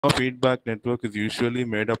A feedback network is usually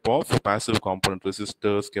made up of passive component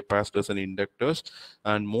resistors, capacitors, and inductors,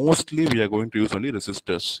 and mostly we are going to use only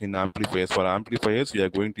resistors in amplifiers. For amplifiers, we are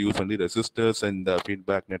going to use only resistors in the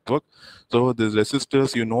feedback network. So these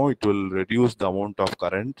resistors, it will reduce the amount of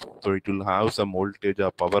current, so it will have some voltage or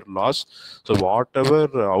power loss. So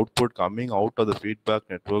whatever output coming out of the feedback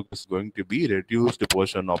network is going to be reduced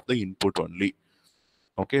portion of the input only.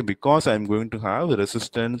 Okay, because I'm going to have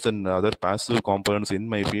resistance and other passive components in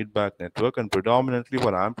my feedback network, and predominantly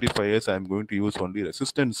for amplifiers I'm going to use only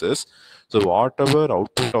resistances. So whatever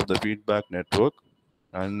output of the feedback network,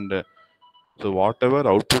 and so whatever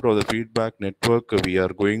output of the feedback network we are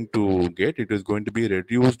going to get, it is going to be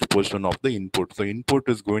reduced portion of the input. So input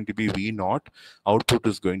is going to be V naught, output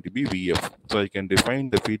is going to be VF. So I can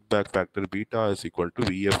define the feedback factor beta is equal to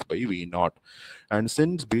VF by V naught. And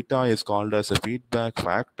since beta is called as a feedback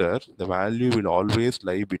factor, the value will always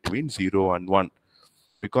lie between 0 and 1.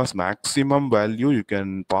 Because maximum value you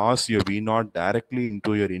can pass your V naught directly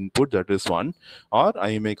into your input, that is 1, or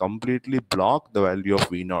I may completely block the value of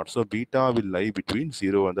V naught. So beta will lie between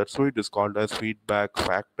 0, and that's why it is called as feedback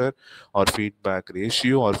factor or feedback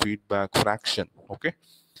ratio or feedback fraction. Okay.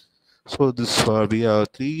 So this we have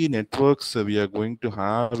three networks we are going to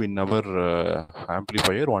have in our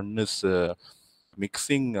amplifier. One is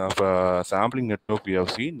mixing of sampling network we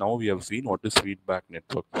have seen. Now we have seen what is feedback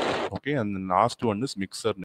network. Okay, and the last one is mixer network.